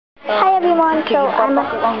Hi everyone, so I'm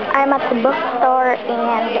at the bookstore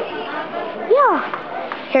and yeah,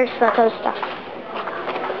 here's lots of stuff.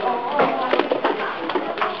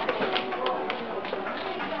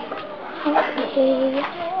 Okay,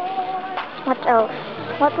 what else?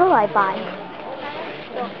 What will I buy?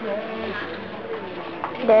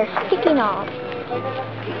 There's sticky notes.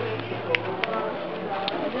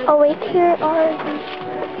 Oh wait, here are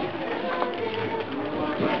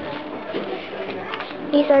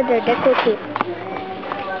these are the deco tape.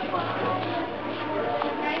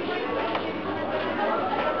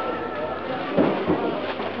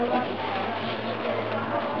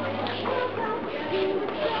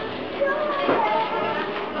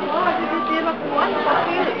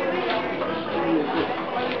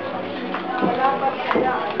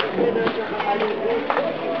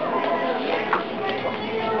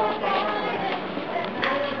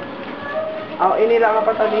 Oh, ini lang ang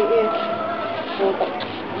pataliin.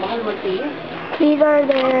 Mahal magtili. These are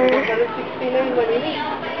their 69 malili.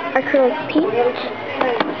 acrylic paints.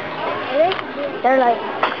 They're like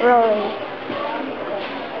really.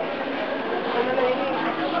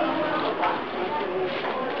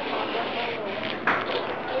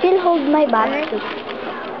 Still hold my bag too.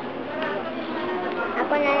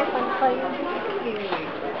 Ako na yung control.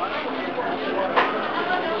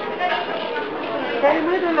 Kaya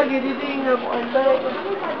mo ito lagi dito yung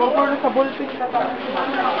purple sa ballpen na taas.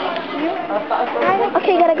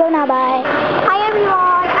 Okay, gotta go now. Bye. Hi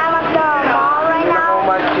everyone. I'm at the mall right now.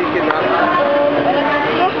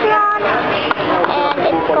 Restaurant, and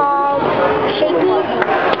it's called Shaky.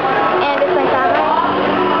 And it's my family,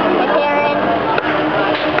 my parents.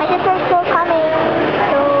 My sister's still coming,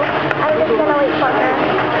 so I'm just gonna wait for her.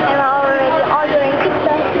 And we're already ordering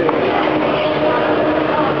pizza.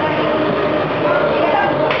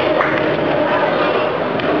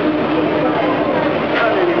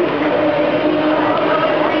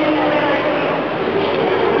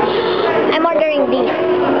 I'm ordering these.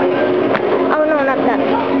 Oh no, not that.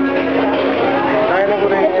 This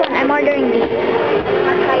one, I'm ordering these.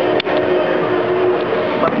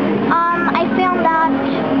 I filmed that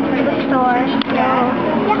bookstore, so yeah.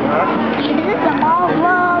 This is the mall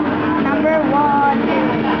vlog #1.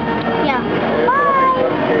 Yeah.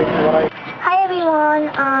 Bye! Hi everyone.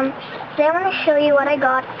 Today I want to show you what I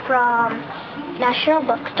got from National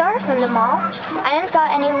Bookstore from the mall. I didn't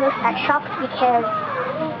got any of the pet shops because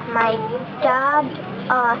my dad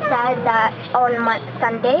said that on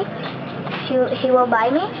Sunday he will buy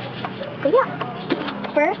me. So yeah.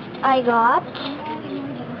 First I got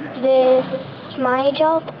this Smile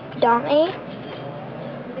Gel Dummy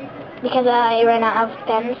because I ran out of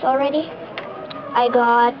pens already. I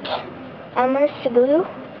got Elmer's glue,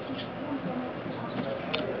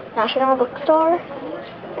 National Bookstore.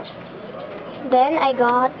 Then I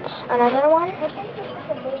got another one,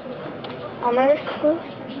 Elmer's glue.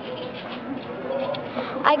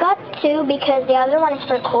 I got two because the other one is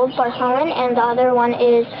for cold porcelain and the other one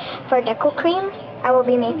is for deco cream. I will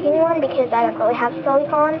be making one because I don't really have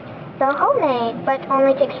silicone. So homemade, but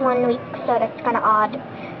only takes 1 week, so that's kind of odd.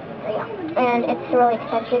 So yeah, and it's really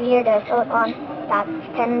expensive here. The silicone, that's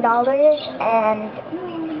 $10 and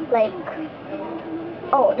like,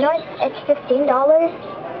 oh no, it's $15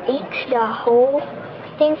 each, the whole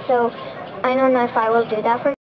thing. So I don't know if I will do that for